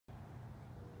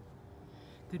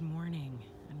Good morning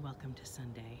and welcome to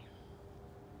Sunday.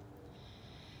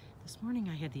 This morning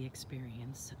I had the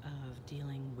experience of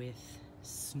dealing with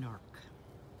snarkiness.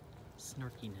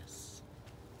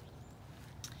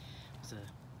 It was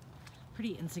a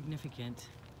pretty insignificant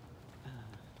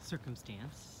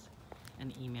circumstance.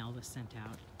 An email was sent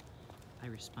out. I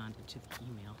responded to the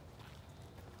email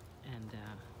and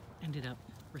ended up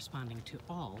responding to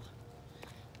all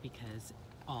because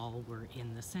all were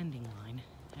in the sending line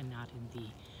and not in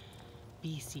the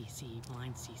BCC,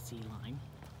 blind CC line.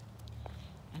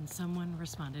 And someone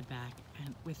responded back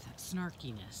and with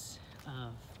snarkiness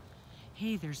of,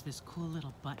 hey, there's this cool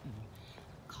little button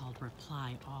called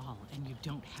reply all and you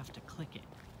don't have to click it.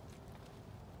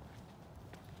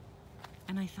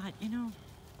 And I thought, I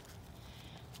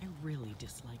really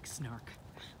dislike snark.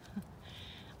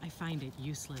 I find it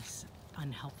useless,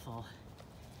 unhelpful,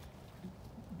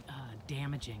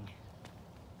 damaging.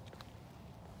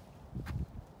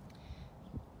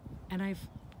 And I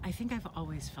think I've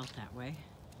always felt that way,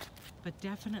 but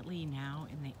definitely now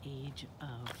in the age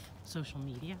of social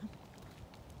media,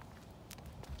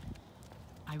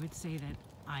 I would say that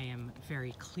I am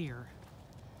very clear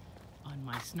on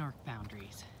my snark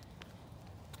boundaries.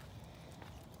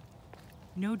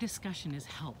 No discussion is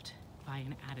helped by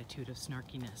an attitude of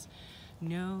snarkiness.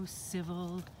 No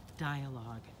civil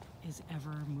dialogue is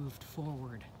ever moved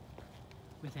forward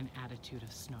with an attitude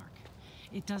of snark.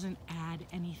 It doesn't add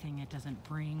anything, it doesn't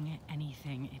bring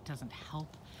anything, it doesn't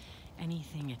help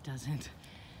anything, it doesn't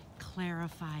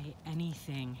clarify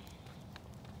anything.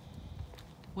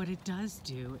 What it does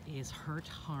do is hurt,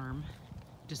 harm,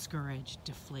 discourage,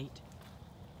 deflate,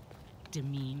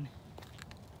 demean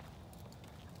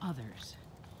others.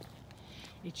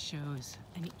 It shows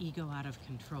an ego out of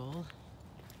control.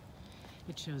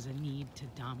 It shows a need to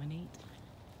dominate.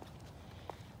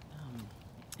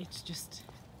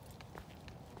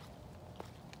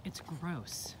 It's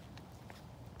gross,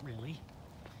 really.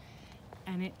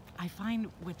 And I find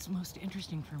what's most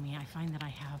interesting for me, I find that I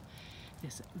have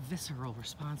this visceral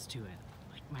response to it.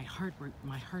 Like my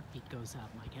heartbeat goes up,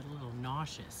 I get a little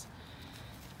nauseous.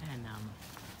 And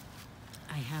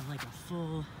I have like a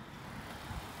full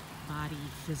body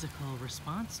physical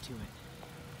response to it,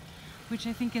 which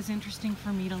I think is interesting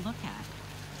for me to look at.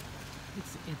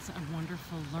 It's a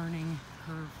wonderful learning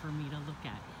curve for me to look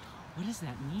at. What does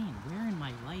that mean? Where in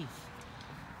my life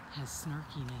has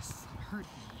snarkiness hurt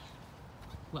me?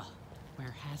 Well,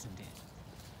 where hasn't it?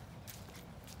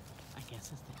 I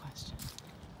guess is the question.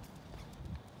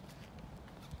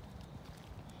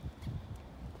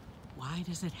 Why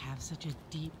does it have such a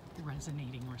deep,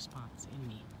 resonating response in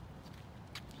me?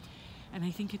 And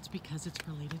I think it's because it's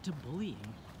related to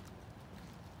bullying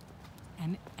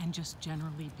and just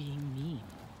generally being mean.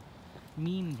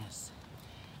 Meanness.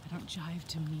 I don't jive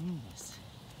to meanness.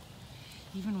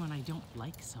 Even when I don't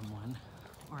like someone,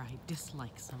 or I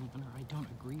dislike someone, or I don't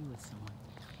agree with someone,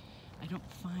 I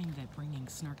don't find that bringing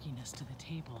snarkiness to the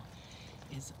table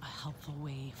is a helpful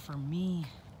way for me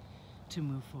to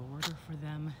move forward or for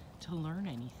them to learn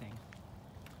anything.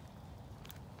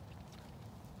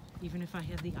 Even if I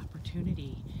had the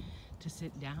opportunity to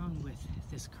sit down with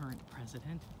this current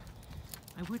president,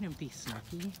 I wouldn't be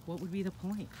snarky. What would be the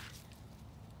point?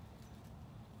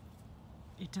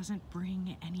 It doesn't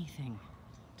bring anything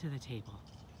to the table.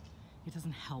 It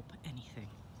doesn't help anything.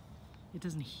 It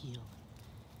doesn't heal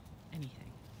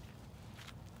anything.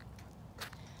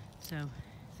 So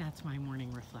that's my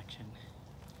morning reflection.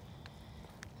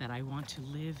 That I want to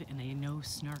live in a no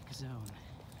snark zone.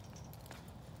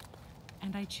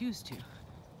 And I choose to.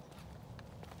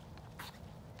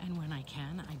 And when I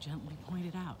can, I gently point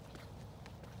it out.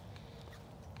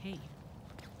 Hey,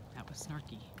 that was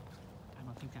snarky. I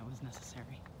don't think that was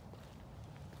necessary.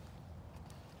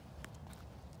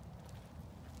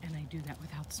 And I do that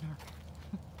without snark.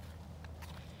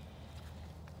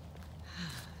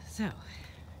 So,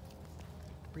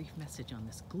 brief message on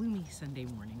this gloomy Sunday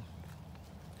morning.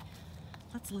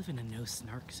 Let's live in a no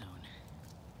snark zone.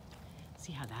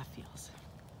 See how that feels.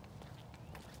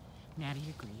 Maddie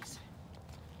agrees.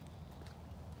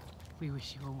 We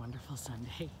wish you a wonderful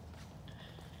Sunday.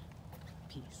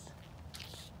 Peace.